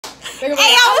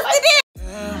what's the deal?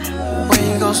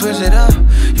 When you gon' switch it up,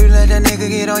 you let that nigga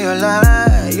get on your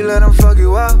line. You let him fuck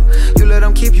you up, you let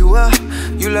him keep you up,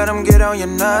 you let him get on your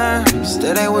nerves.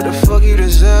 That ain't what the fuck you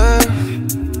deserve.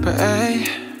 But hey,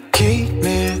 keep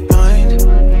me in mind.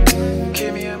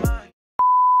 Keep me in mind.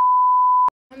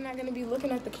 I'm not gonna be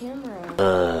looking at the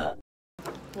camera.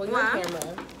 Well, your Why?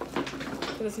 camera.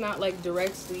 Because it's not like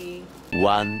directly.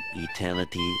 One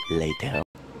eternity later.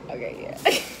 Okay, yeah.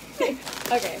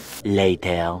 Okay.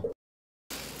 Later.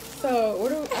 So, what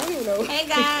do I don't even know. Hey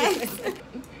guys.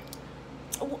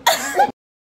 Yo,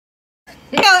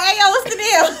 what's the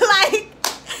deal? Like,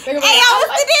 what's the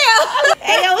deal?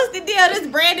 What's the deal? This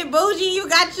Brandon Bougie, you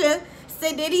got your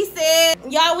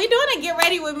TheSadittySis. Y'all, we doing a get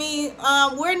ready with me.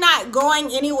 We're not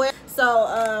going anywhere.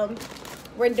 So,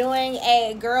 we're doing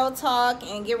a girl talk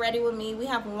and get ready with me. We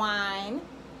have wine.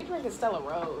 I'm drinking Stella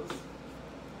Rose.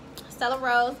 Stella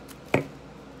Rose.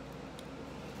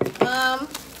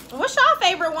 What's your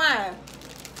favorite wine?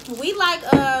 We like,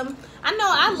 I know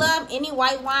I love any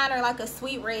white wine or like a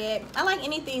sweet red. I like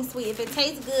anything sweet. If it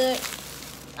tastes good,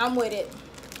 I'm with it.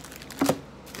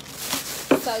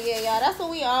 So yeah, y'all, that's what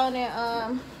we on.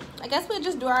 And I guess we'll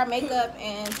just do our makeup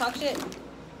and talk shit.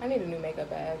 I need a new makeup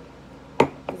bag.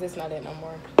 Because it's not it no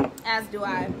more. As do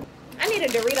I. I need a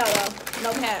Dorito though.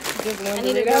 No cap. Just one I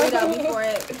need a Dorito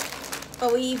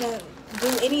before we even do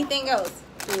anything else.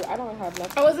 Dude, I don't have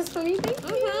nothing. Oh, is this for me? Thank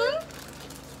you.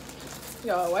 Mm-hmm.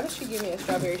 Yo, why did she give me a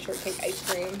strawberry shortcake ice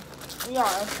cream?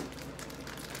 Y'all,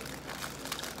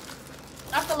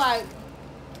 I feel like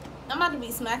I'm about to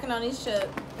be smacking on this shit.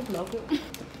 It's melted.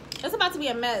 It's about to be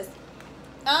a mess.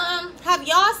 Have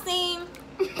y'all seen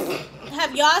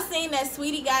that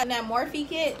Saweetie got in that Morphe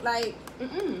kit? Like,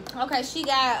 okay, she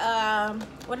got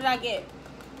what did I get?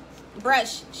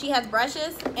 Brush. She has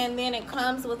brushes, and then it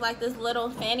comes with like this little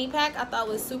fanny pack. I thought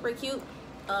was super cute.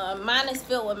 Mine is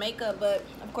filled with makeup, but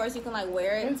of course you can like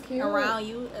wear it around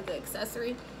you as an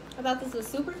accessory. I thought this was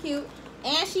super cute.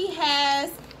 And she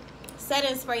has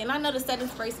setting spray, and I know the setting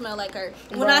spray smell like her.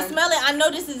 When I smell it, I know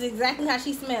this is exactly how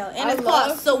she smells. And it's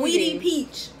called Saweetie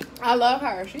Peach. I love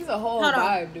her. She's a whole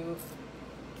vibe, dude.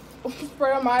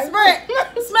 Spray on my spray.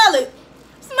 Smell it.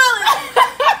 Smell it.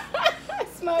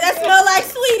 That smell like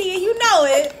Sweetie, and you know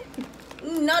it.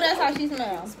 You know that's how she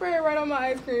smells. Spray it right on my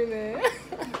ice cream, then.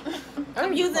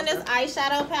 I'm using this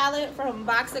eyeshadow palette from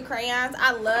Box of Crayons.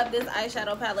 I love this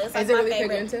eyeshadow palette. It's like is it my really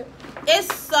favorite. Pigmented?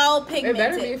 It's so pigmented. It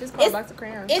better be if it's called Box of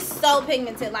Crayons. It's so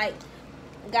pigmented, like,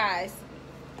 guys.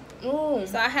 Ooh.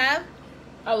 So I have.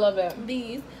 I love it.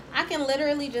 These. I can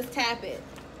literally just tap it.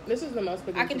 This is the most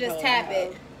pigmented. I can just tap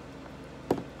it,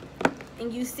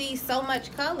 and you see so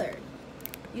much color.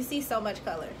 You see so much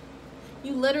color.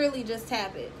 You literally just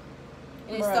tap it,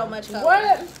 and it's so much color.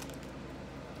 What?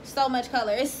 So much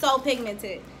color. It's so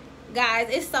pigmented, guys.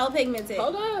 It's so pigmented.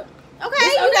 Hold up. Okay,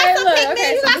 you got some pigment.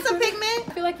 You got some pigment.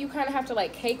 I feel like you kind of have to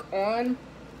like cake on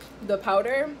the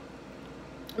powder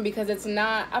because it's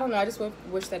not. I don't know. I just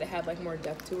wish that it had like more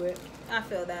depth to it. I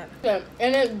feel that. Yeah,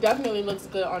 and it definitely looks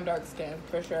good on dark skin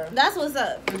for sure. That's what's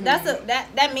up.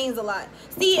 That means a lot.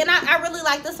 See, and I really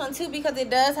like this one too because it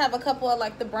does have a couple of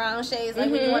like the brown shades. Like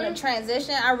when you want to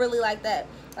transition, I really like that.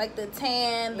 Like the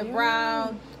tan, the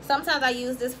brown. Sometimes I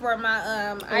use this for my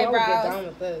eyebrows. I would get down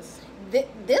with this.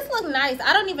 This look nice.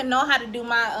 I don't even know how to do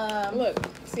my look.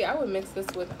 See, I would mix this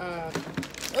with Ooh, I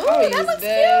would that use looks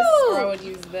this, cute. or I would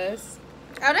use this.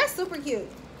 Oh, that's super cute.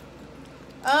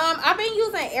 I've been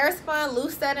using Airspun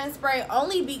loose setting spray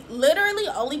literally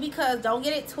only because, don't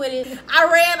get it twisted, I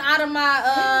ran out of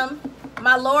my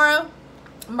my Laura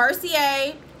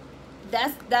Mercier.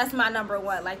 That's my number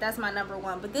one. Like, that's my number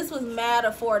one. But this was mad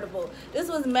affordable. This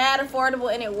was mad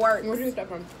affordable, and it worked. Where did you get that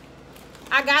from?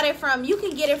 I got it from, you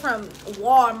can get it from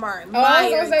Walmart,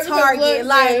 Meijer, Target.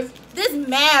 Like, this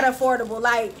mad affordable.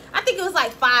 Like, I think it was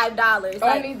like $5. Oh, like,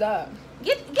 I need that.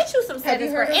 Get you some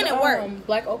setting spray, and it worked.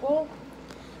 Black Opal?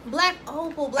 Black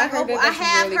Opal. I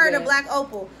have really heard good. of Black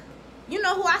Opal. You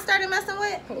know who I started messing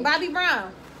with? Who? Bobby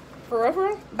Brown. For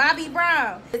real? Bobby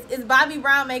Brown. Is Bobby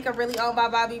Brown makeup really owned by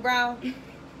Bobby Brown?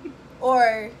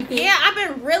 Or yeah, I've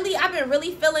been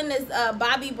really feeling this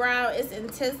Bobby Brown. It's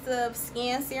intensive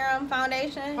skin serum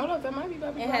foundation. Hold up, that might be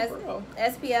Bobby Brown. It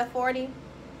has SPF 40.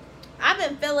 I've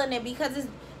been feeling it because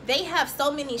they have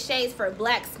so many shades for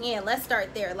black skin. Let's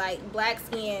start there. Like, black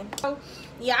skin.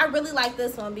 Yeah, I really like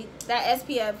this one. That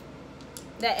SPF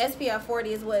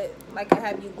 40 is what like I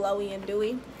have you glowy and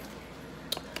dewy.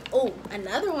 Oh,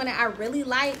 another one that I really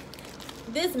like,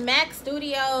 this MAC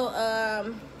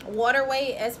Studio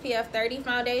Waterweight SPF 30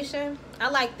 foundation. I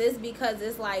like this because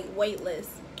it's like weightless.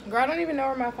 Girl, I don't even know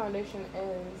where my foundation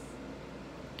is.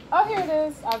 Oh, here it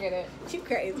is. I'll get it. You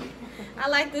crazy. I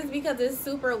like this because it's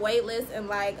super weightless and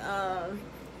like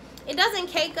it doesn't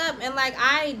cake up, and like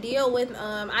I deal with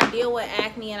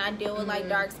acne and I deal with like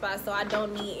dark spots, so I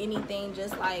don't need anything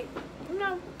just like, you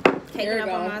know, caking up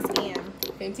on my skin.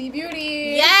 Fenty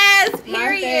Beauty. Yes,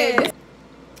 period.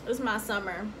 This is my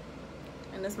summer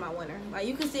and this is my winter. Like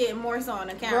you can see it more so on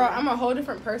the camera. Girl, I'm a whole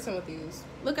different person with these.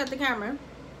 Look at the camera.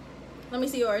 Let me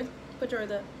see yours. Put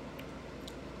yours up.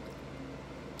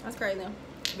 That's crazy.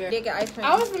 Did get ice cream.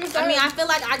 I was gonna say. I mean, I feel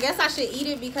like I guess I should eat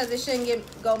it because it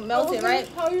shouldn't go melted, right? I was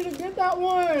gonna tell you to get that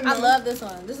one. I love this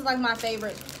one. This is like my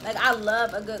favorite. Like I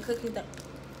love a good cookie thing.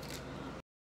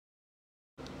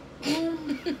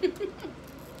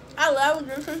 I love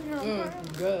this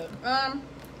cookie. Good.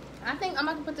 I think I'm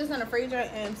gonna put this in the freezer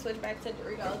and switch back to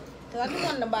Doritos because I just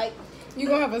wanted to bite. You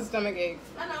gonna have a stomach ache.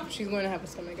 I know. She's going to have a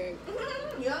stomach ache.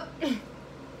 Yup.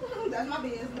 That's my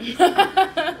business.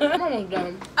 I'm almost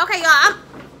done. Okay, y'all.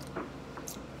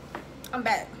 I'm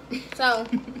back. So,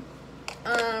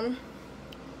 the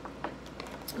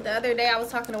other day I was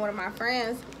talking to one of my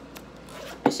friends,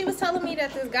 and she was telling me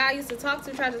that this guy I used to talk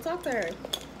to tried to talk to her.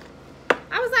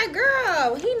 I was like,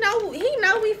 girl, he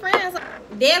know we friends.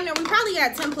 Damn near, we probably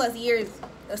got 10 plus years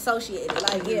associated.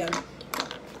 Like, yeah,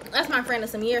 that's my friend of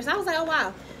some years. So I was like, oh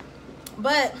wow.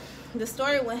 But the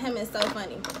story with him is so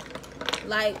funny.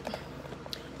 Like,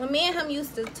 when me and him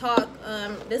used to talk,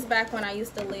 this back when I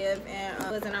used to live and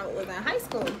I was in high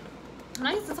school, and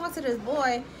I used to talk to this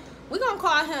boy. We gonna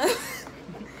call him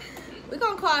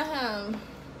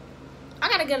I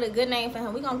gotta get a good name for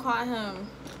him. We gonna call him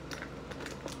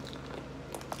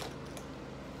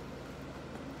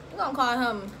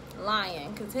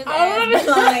Lion, cause his ass be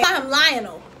lying. Call him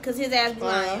Lionel, cause his ass be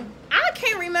lying. I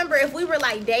can't remember if we were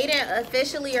like dating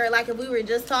officially or like if we were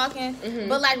just talking,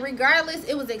 but like regardless,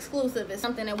 it was exclusive. It's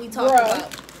something that we talked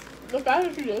about. The fact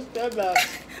that you just said that.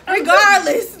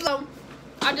 Regardless, so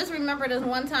I just remember this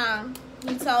one time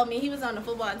he told me he was on the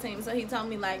football team, so he told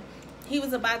me like he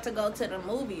was about to go to the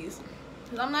movies.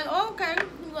 So I'm like, oh, okay,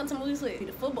 we going to movies with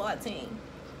the football team.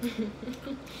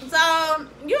 So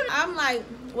you know, I'm like,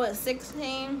 what,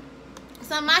 16?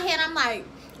 So in my head, I'm like,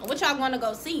 what y'all want to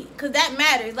go see? Because that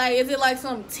matters. Like, is it like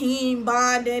some team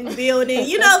bonding building?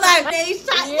 You know, like they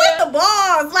shot with the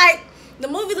balls. Like, the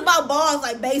movie's about balls,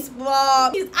 like baseball.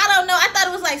 I don't know. I thought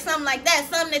it was like something like that.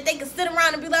 Something that they could sit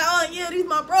around and be like, oh, yeah, these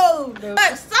my bros.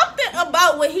 But something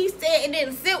about what he said, it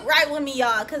didn't sit right with me,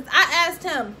 y'all. Because I asked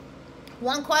him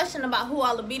one question about who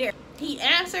all will be there. He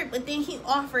answered, but then he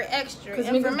offered extra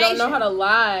information. Because niggas don't know how to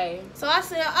lie. So I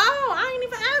said, oh, I ain't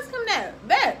even ask him that.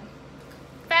 Bet.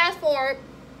 Fast forward.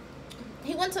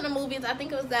 He went to the movies. I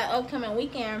think it was that upcoming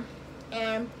weekend.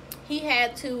 And he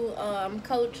had to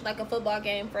coach like a football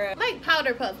game for like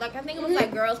powder puff. Like I think it was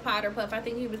like girls powder puff. I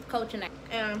think he was coaching that.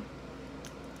 And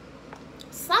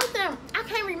something, I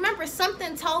can't remember,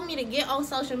 something told me to get on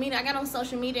social media. I got on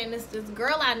social media and it's this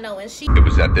girl I know, and she, it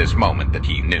was at this moment that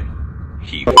he knew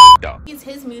he f***ed up. She's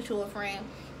his mutual friend,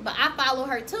 but I follow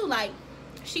her too. Like,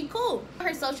 she cool.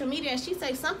 Her social media, and she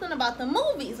say something about the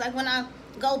movies. Like when I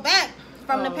go back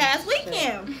from the past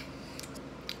weekend.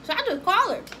 So I just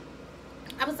call her.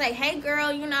 I was like, hey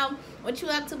girl, you know, what you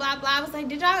up to, blah blah. I was like,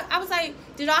 did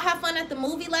y'all have fun at the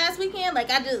movie last weekend? Like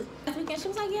last weekend. She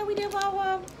was like, yeah, we did, blah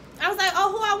blah. I was like,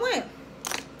 oh, who I went?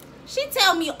 She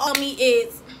tell me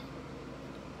it's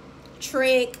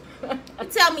Trick.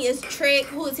 Tell me it's Trick,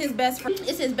 who is his best friend.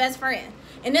 It's his best friend.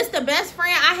 And it's the best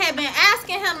friend. I had been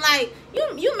asking him, like,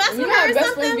 you mess with her or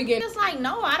something? It's like,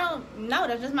 no, I don't know.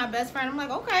 That's just my best friend. I'm like,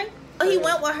 okay. So he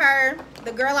went with her,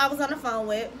 the girl I was on the phone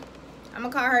with. I'm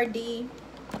going to call her D.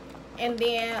 And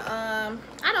then, I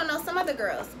don't know, some other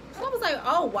girls. So I was like,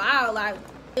 oh, wow. Like,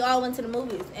 they all went to the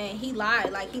movies. And he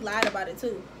lied. Like, he lied about it,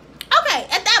 too. Okay,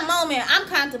 at that moment, I'm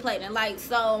contemplating. Like,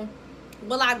 so,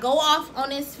 will I go off on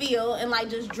this field and, like,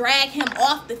 just drag him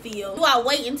off the field? Do I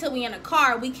wait until we in a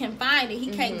car, we can find it,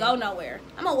 he can't go nowhere?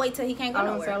 I'm going to wait till he can't go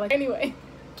nowhere. Like, anyway.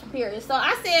 Period. So,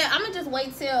 I said, I'm going to just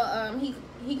wait till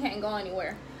he can't go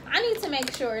anywhere. I need to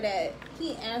make sure that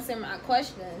he answer my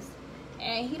questions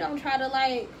and he don't try to,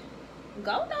 like,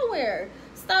 go nowhere.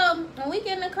 So, when we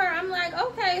get in the car, I'm like,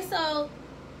 okay, so,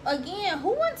 again,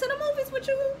 who went to the movies with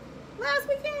you last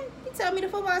weekend? He tell me the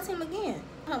football team again.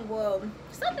 Well,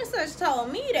 something such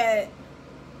told me that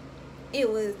it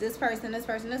was this person, this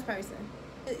person, this person.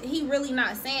 He really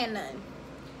not saying nothing.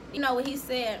 You know what he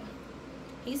said?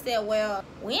 He said, well,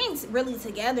 we ain't really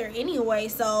together anyway,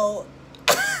 so...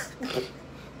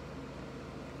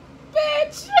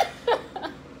 Bitch!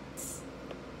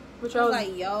 Which I was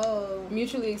like, yo.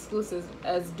 Mutually exclusive,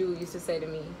 as Dude used to say to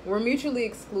me. We're mutually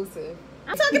exclusive.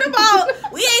 I'm talking about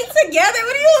we ain't together.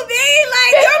 What do you mean?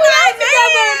 Like, you're my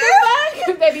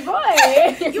man. Baby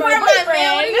boy. You were my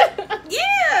man.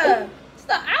 Yeah.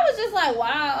 So I was just like,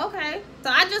 wow, okay. So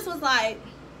I just was like,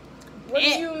 what do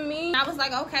you mean? I was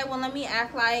like, okay, well, let me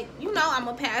act like, you know, I'm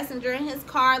a passenger in his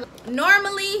car.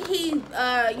 Normally, he,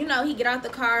 you know, he get out the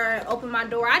car, open my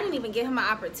door. I didn't even give him an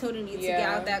opportunity to get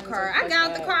out that car. I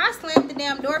got out the car, I slammed the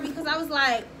damn door because I was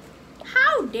like,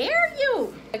 how dare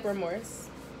you? Like remorse.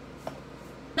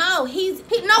 No, he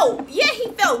felt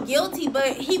guilty,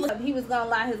 but he was gonna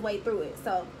lie his way through it.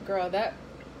 So, girl, that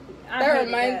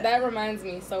reminds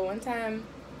me. So one time,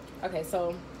 okay,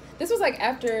 so this was like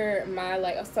after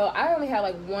my so I only had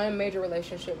like one major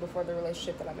relationship before the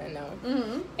relationship that I'm in now.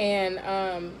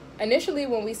 And initially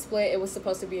when we split, it was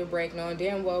supposed to be a break, knowing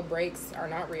damn well breaks are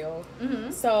not real.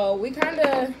 So we kind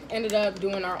of ended up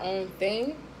doing our own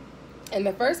thing. And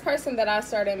the first person that I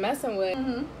started messing with,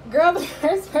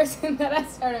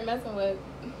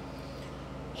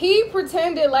 he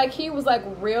pretended like he was like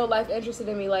real life interested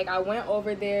in me. Like I went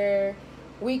over there,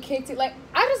 we kicked it. Like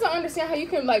I just don't understand how you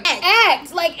can like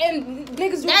act like, and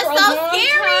niggas do it for a long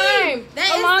time.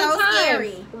 That is so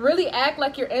scary. Really act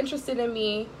like you're interested in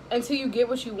me until you get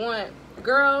what you want,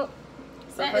 girl.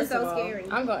 So that is so scary.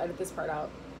 I'm gonna edit this part out.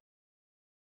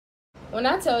 When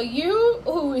I tell you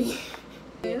who he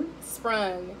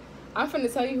sprung, I'm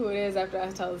finna tell you who it is after I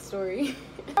tell the story.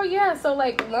 Oh yeah, so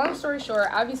like long story short,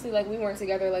 obviously like we weren't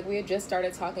together, like we had just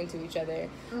started talking to each other.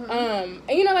 And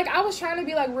you know, like I was trying to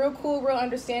be like real cool, real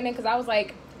understanding, because I was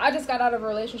like, I just got out of a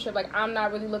relationship, like I'm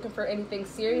not really looking for anything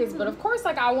serious, but of course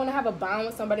like I want to have a bond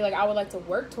with somebody, like I would like to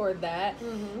work toward that.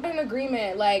 An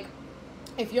agreement, like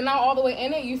if you're not all the way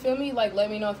in it, you feel me, like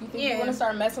let me know. If you think you want to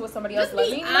start messing with somebody else,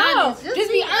 let me know. Just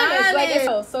be honest.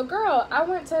 Like so girl, I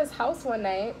went to his house one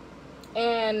night,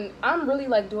 and I'm really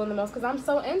like doing the most because I'm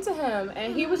so into him,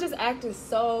 and he was just acting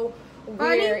so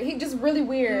weird. He just really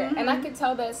weird, and I could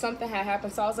tell that something had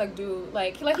happened. So I was like, dude,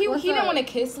 like he didn't want to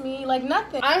kiss me, like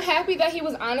nothing. I'm happy that he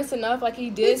was honest enough. Like he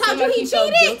did seem like he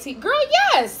felt guilty. Girl,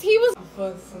 yes, he was.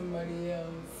 Fuck somebody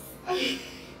else.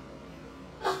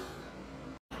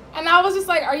 And I was just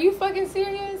like, are you fucking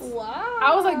serious? Wow.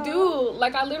 I was like, dude,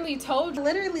 like I literally told you. I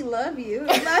literally love you.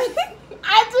 Like,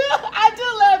 I do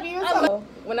love you. So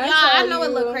when I know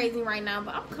it look crazy right now,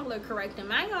 but I'm color correcting.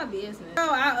 Mind y'all business.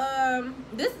 Girl,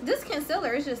 this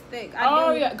concealer is just thick.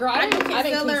 Yeah, girl, I didn't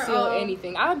conceal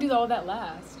anything. I'll do all that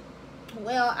last.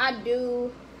 Well, I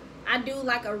do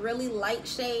like a really light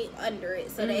shade under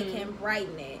it so they can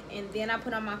brighten it, and then I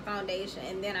put on my foundation,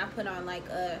 and then I put on like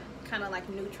a kind of like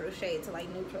neutral shade to like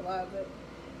neutralize it.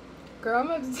 Girl, I'm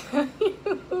about to tell you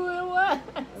who it was.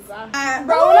 Bro,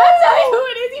 when I tell you who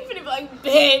it is, you finna be like,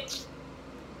 bitch.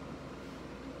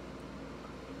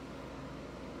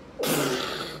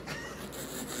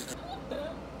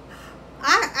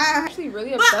 I actually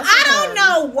really obsessed with him. I don't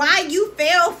know why you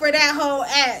fell for that whole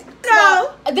act.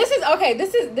 No. Well, this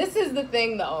is the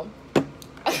thing though.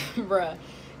 Bruh.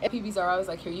 PBs are always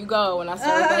like, here you go. And I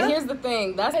started that. Here's the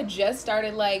thing. That had just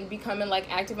started like becoming like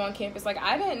active on campus. Like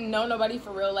I didn't know nobody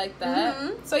for real like that.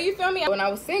 So you feel me? When I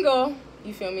was single,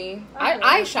 you feel me?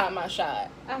 I shot my shot.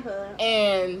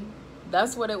 And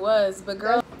that's what it was. But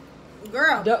girl,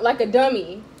 like a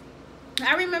dummy.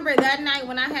 I remember that night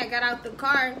when I had got out the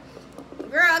car.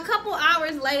 Girl, a couple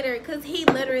hours later, because he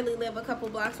literally lived a couple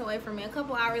blocks away from me. A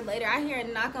couple hours later, I hear a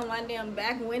knock on my damn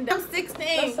back window. I'm 16.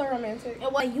 That's so romantic.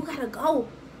 And like, you gotta go.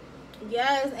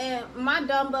 Yes, and my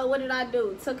dumb butt, what did I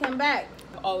do? Took him back.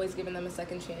 I've always given them a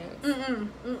second chance.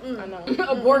 I know.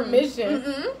 Abort mission.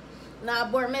 Nah,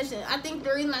 abort mission. I think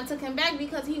the reason I took him back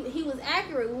because he was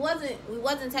accurate. We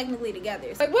wasn't technically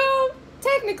together. So, like, well,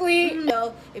 technically, you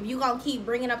know, if you gonna keep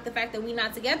bringing up the fact that we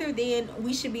not together, then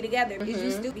we should be together. Is you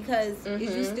stupid? Because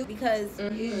is you stupid? Because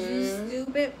is you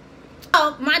stupid?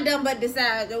 Oh, my dumb butt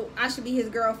decided I should be his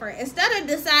girlfriend. Instead of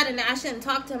deciding that I shouldn't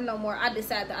talk to him no more, I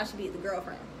decided that I should be his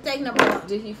girlfriend. Take number one.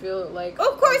 Did he feel like?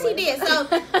 Of course he did. So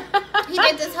he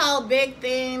did this whole big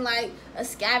thing, like a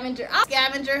scavenger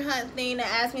hunt thing, to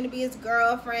ask me to be his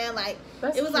girlfriend. Like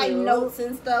that's it was cute. like notes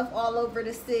and stuff all over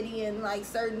the city and like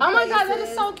certain. Oh my places. god, that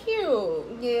is so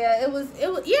cute. Yeah, it was. Yeah, I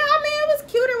mean, it was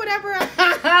cute or whatever.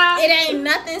 It ain't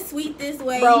nothing sweet this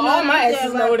way. Bro, you know all my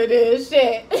exes know what it is.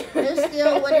 Shit. It's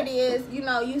still what it is. You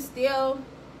know, you still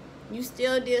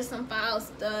did some foul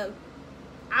stuff.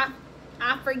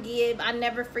 I forgive. I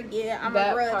never forget. I'm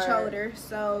a grudge holder.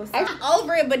 So I'm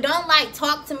over it, but don't like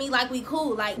talk to me like we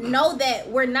cool. Like know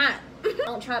that we're not.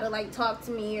 Don't try to like talk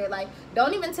to me or like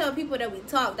don't even tell people that we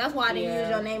talk. That's why I didn't use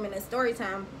your name in the story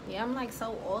time. Yeah, I'm like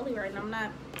so oily right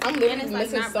now. I'm literally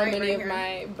missing so many of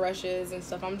my brushes and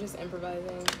stuff. I'm just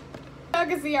improvising. y'all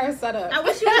can see our setup. I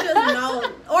wish you could just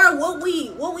know, or what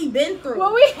we been through.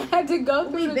 What we had to go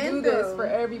through to been do this through. for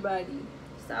everybody.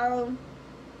 So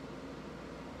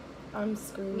I'm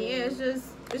screaming. yeah, it's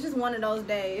just one of those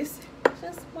days.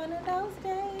 Just one of those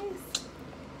days.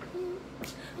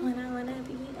 When I wanna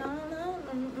be all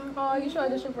alone. Oh, you should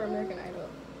audition for American Idol.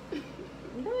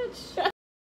 Bitch.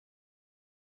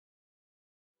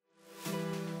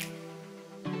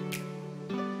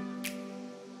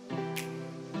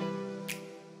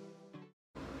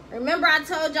 Remember I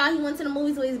told y'all he went to the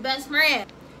movies with his best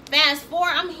friend. Fast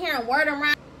forward, I'm hearing word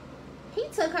around. He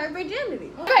took her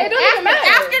virginity. Okay, it doesn't even matter.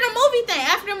 After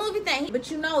the movie thing. But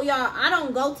you know, y'all, I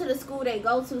don't go to the school they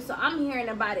go to, so I'm hearing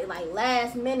about it like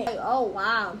last minute. Like, oh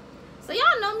wow. So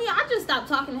y'all know me, I just stopped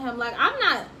talking to him. Like I'm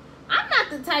not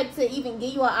the type to even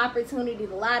give you an opportunity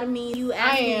to lie to me. You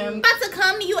asking, I am. I'm about to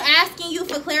come to you asking you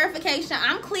for clarification.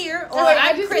 I'm clear, or Like,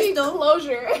 I'm I just crystal. need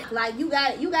closure. Like you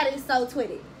got it so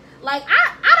twitted. Like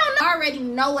I don't know. I already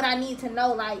know what I need to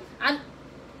know. Like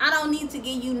I don't need to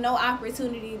give you no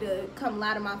opportunity to come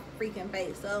lie to my freaking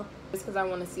face. So It's because I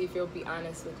want to see if you'll be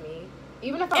honest with me.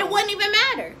 Even if it wouldn't even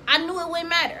matter. I knew it wouldn't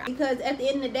matter. Because at the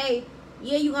end of the day,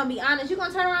 yeah, you're going to be honest. You're going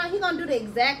to turn around. He's going to do the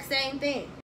exact same thing.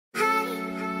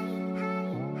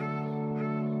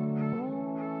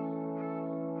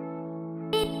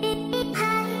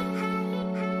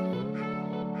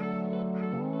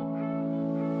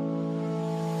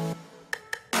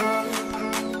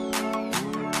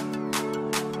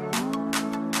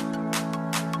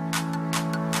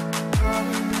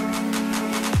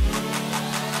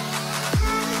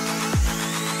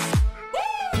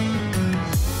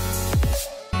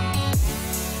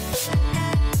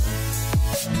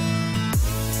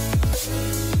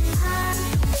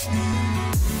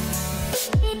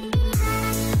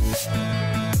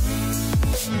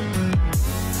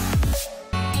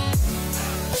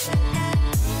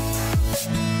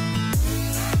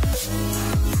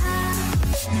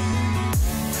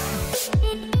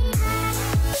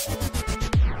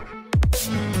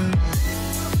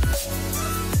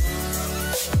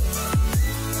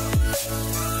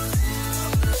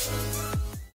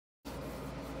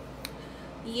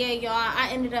 Yeah, y'all, I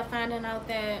ended up finding out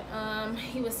that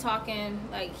he was talking,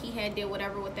 like, he had did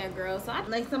whatever with that girl. So,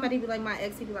 like, somebody be like, my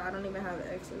ex, he be like, I don't even have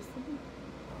exes.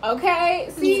 Okay,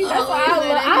 see, that's why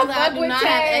I fuck with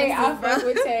Tay. I fuck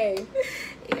with Tay.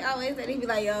 He always said, he'd be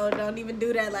like, yo, don't even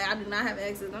do that. Like, I do not have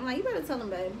exes. I'm like, you better tell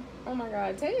him, babe. Oh my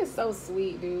God, Tay is so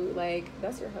sweet, dude. Like,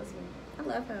 that's your husband. I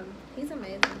love him. He's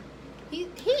amazing. He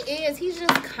is. He's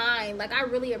just kind. Like, I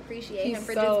really appreciate him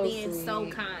for so just being sweet. so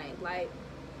kind. Like,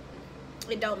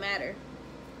 it don't matter.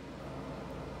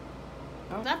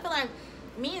 Oh. I feel like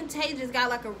me and Tay just got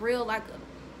like a real, like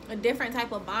a different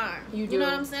type of bond. You know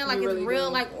what I'm saying? Like, You it's really real,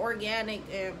 do. like, organic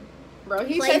and Bro,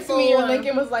 he playful texted me and and-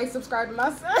 Lincoln was like, subscribe to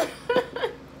my son.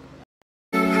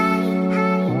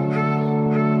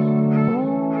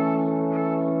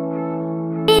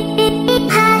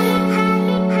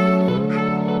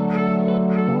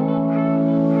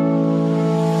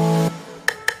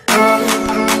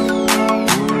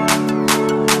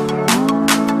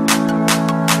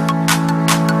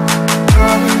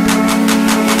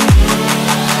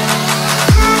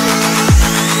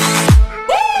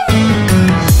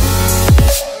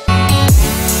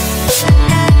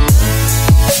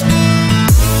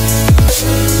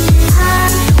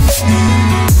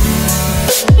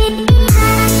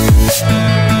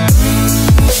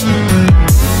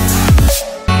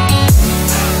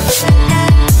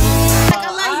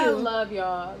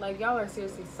 Like, y'all are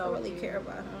seriously so I really cute. care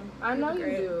about him. I know He's you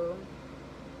great. do.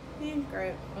 He's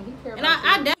great. And he cares And about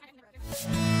I you.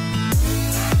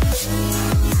 definitely.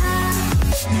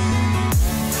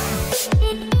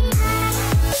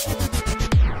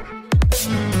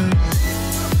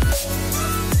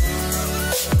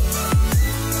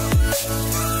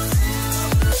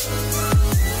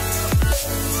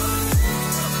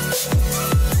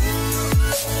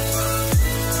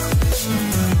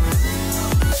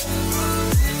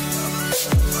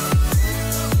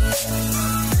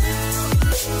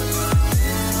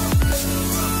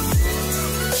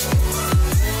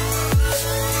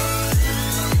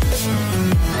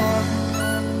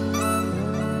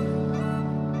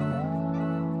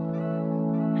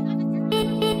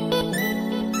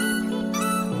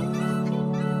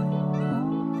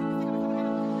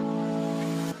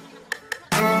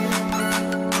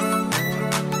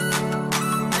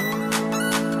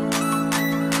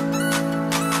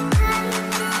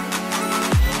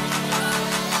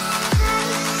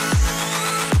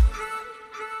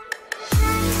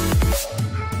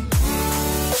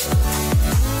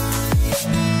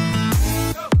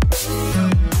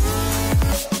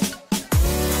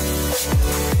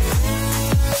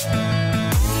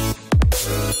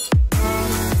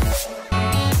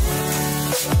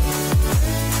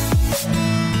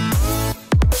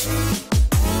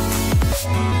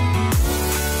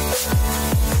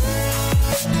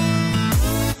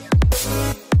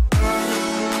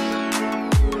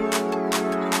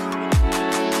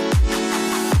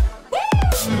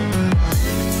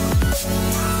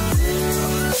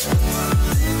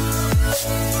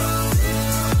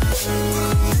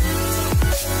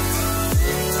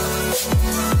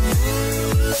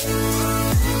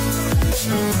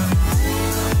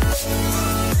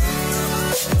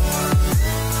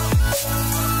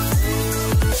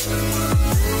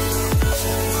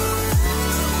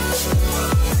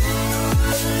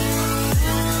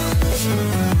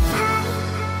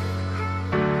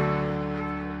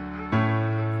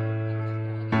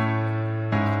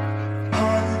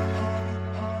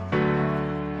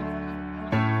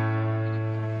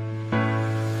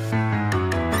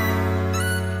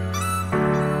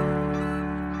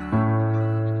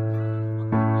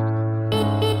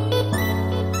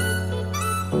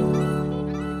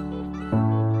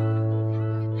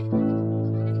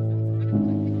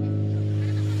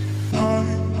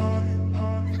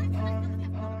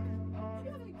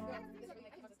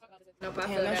 up. I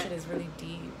Damn, feel that shit is really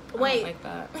deep. Wait, I don't like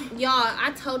that. Y'all,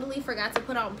 I totally forgot to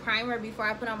put on primer before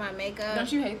I put on my makeup.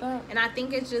 Don't you hate that? And I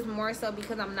think it's just more so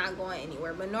because I'm not going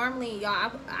anywhere. But normally,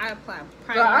 y'all, I apply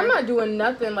primer. Girl, I'm not doing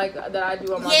nothing like that I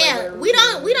do on my regular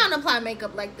routine. we don't apply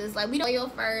makeup like this. Like, we do oil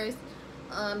first.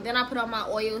 Then I put on my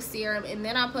oil serum, and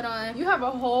then I put on. You have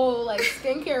a whole like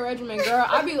skincare regimen, girl.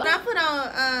 I be like, I put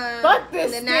on fuck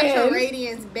this the Natural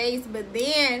Radiance base, but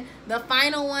then the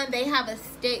final one they have a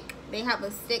stick. They have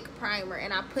a stick primer,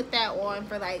 and I put that on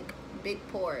for like big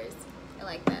pores. I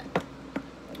like that.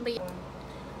 But yeah.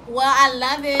 Well, I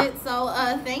love it. So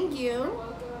thank you. You're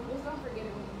welcome. Just don't forget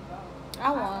it when you go.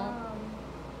 I won't.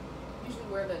 You should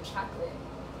wear the chocolate.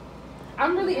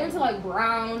 I'm really into like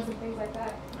browns and things like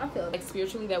that. I feel like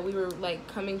spiritually that we were like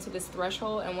coming to this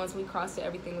threshold, and once we crossed it,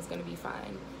 everything was gonna be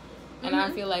fine. And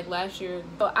I feel like last year,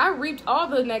 but I reaped all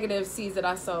the negative seeds that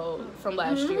I sowed from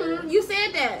last year. You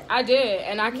said that. I did,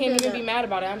 and I can't even be mad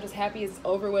about it. I'm just happy it's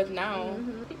over with now.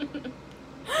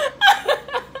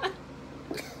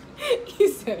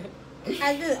 You said.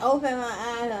 I just opened my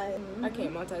eyes. I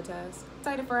can't multitask.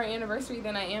 Excited for our anniversary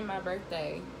than I am my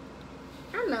birthday.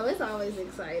 I know, it's always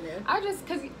exciting. I just,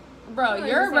 cause, bro,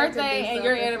 your birthday and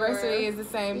your anniversary is the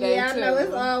same day, too. Yeah, I know,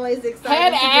 it's always exciting.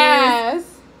 Head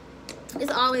ass. It's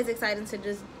always exciting to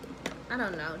just, I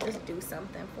don't know, just do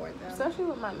something for them. Especially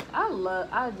with my,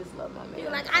 I just love my man.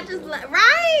 You're like, I just love,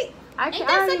 right? I can't, Ain't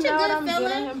that such a know good what I'm feeling?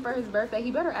 getting him for his birthday.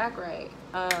 He better act right.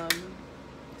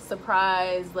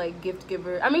 Surprise, like, gift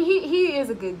giver. I mean, he is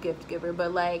a good gift giver,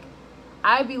 but like,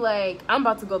 I'd be like, I'm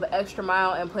about to go the extra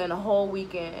mile and plan a whole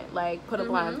weekend, like, put a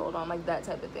blindfold on, like, that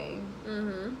type of thing.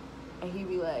 And he'd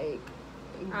be like,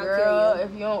 girl,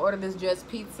 if you don't order this Just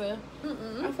Pizza,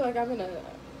 I feel like I'm in a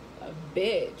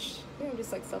bitch. I'm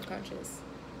just, like, self-conscious.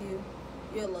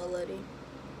 You're a little litty.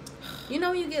 You know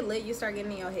when you get lit, you start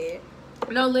getting in your head.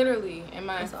 No, literally, and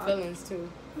my feelings, too.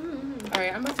 All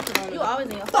right, I'm about to put on. You always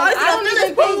in your feelings. I don't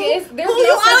even think it's, there's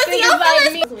no such thing as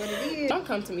like me. Don't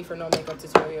come to me for no makeup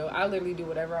tutorial. I literally do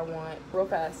whatever I want real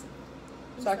fast,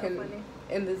 so I can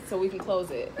end this, so we can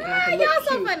close it. And I can look y'all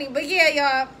so funny, but yeah,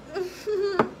 y'all.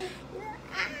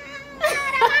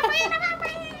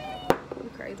 You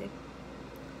crazy.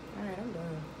 All right, I'm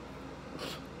done.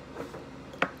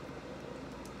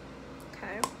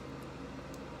 Okay.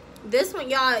 This one,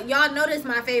 y'all notice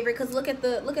my favorite, cause look at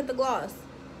the gloss.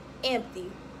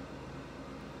 Empty.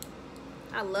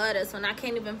 I love this one. I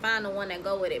can't even find the one that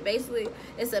go with it. Basically,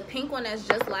 it's a pink one that's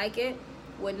just like it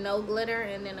with no glitter,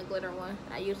 and then a glitter one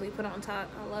I usually put on top.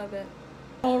 I love it.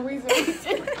 Whole reason we did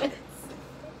this.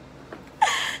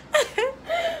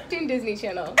 Disney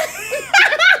Channel.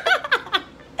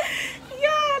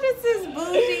 Yeah, this is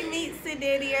Bougie Meets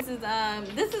Saditty.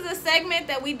 This is a segment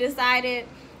that we decided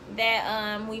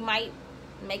that we might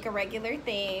make a regular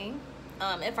thing.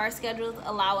 If our schedules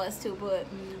allow us to, but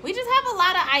we just have a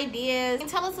lot of ideas.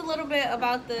 Tell us a little bit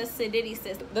about the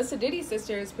TheSadittySister. The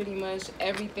TheSadittySister is pretty much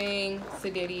everything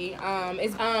Saditty.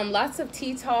 It's lots of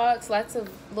tea talks, lots of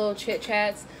little chit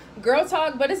chats, girl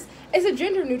talk, but it's a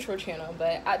gender neutral channel.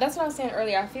 But that's what I was saying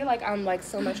earlier. I feel like I'm like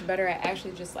so much better at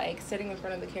actually just like sitting in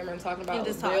front of the camera and talking about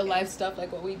real life stuff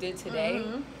like what we did today.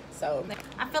 So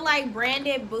I feel like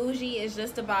branded bougie is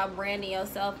just about branding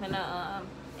yourself in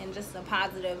just a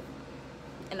positive.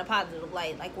 In a positive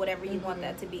light, like whatever you want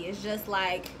that to be. It's just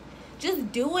like,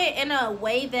 just do it in a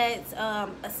way that's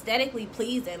aesthetically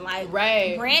pleasing, like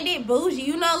branded bougie.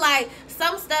 You know, like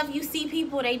some stuff you see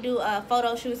people, they do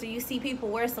photo shoots, or you see people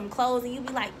wear some clothes and you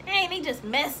be like, dang, they just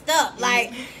messed up,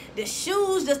 like the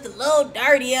shoes just a little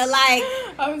dirtier, like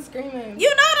I'm screaming. You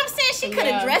know what I'm saying? She could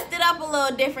have dressed it up a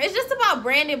little different. It's just about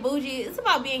branded bougie. It's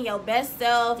about being your best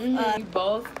self. We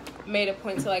both made a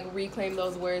point to like reclaim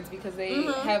those words because they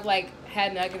have like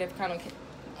had negative connotations.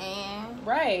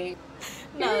 Right.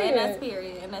 No, and that's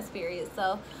period.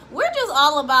 So we're just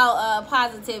all about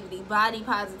positivity, body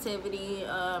positivity.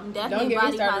 Definitely don't get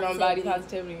body me started positivity. on body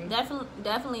positivity.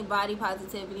 Definitely body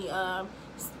positivity.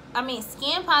 I mean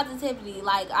skin positivity.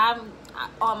 Like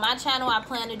on my channel, I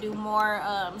plan to do more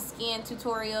skin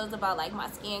tutorials about like my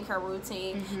skincare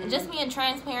routine and just being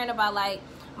transparent about like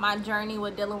my journey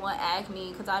with dealing with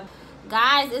acne, because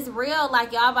guys, it's real.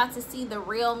 Like y'all about to see the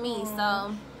real me.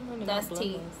 So that's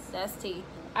tea. That's tea.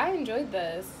 I enjoyed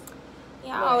this.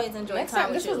 Yeah, I always enjoy next time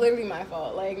time. with This was literally my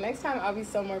fault. Like next time, I'll be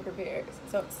so more prepared.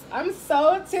 So I'm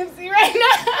so tipsy right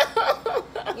now.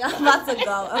 Yeah, I'm about to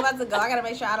go. I gotta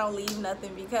make sure I don't leave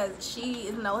nothing because she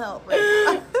is no help right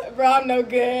now. Bro, I'm no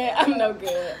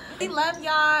good. We love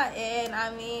y'all, and I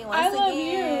mean, once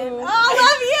again, love you. Oh, I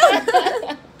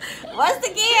love you. Once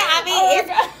again, I mean,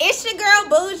 it's your girl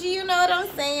Bougie. You know what I'm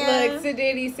saying? Look,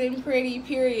 Saditty, sitting pretty.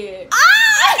 Period.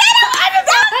 Oh, okay.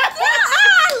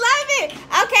 I love it.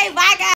 Okay, bye guys.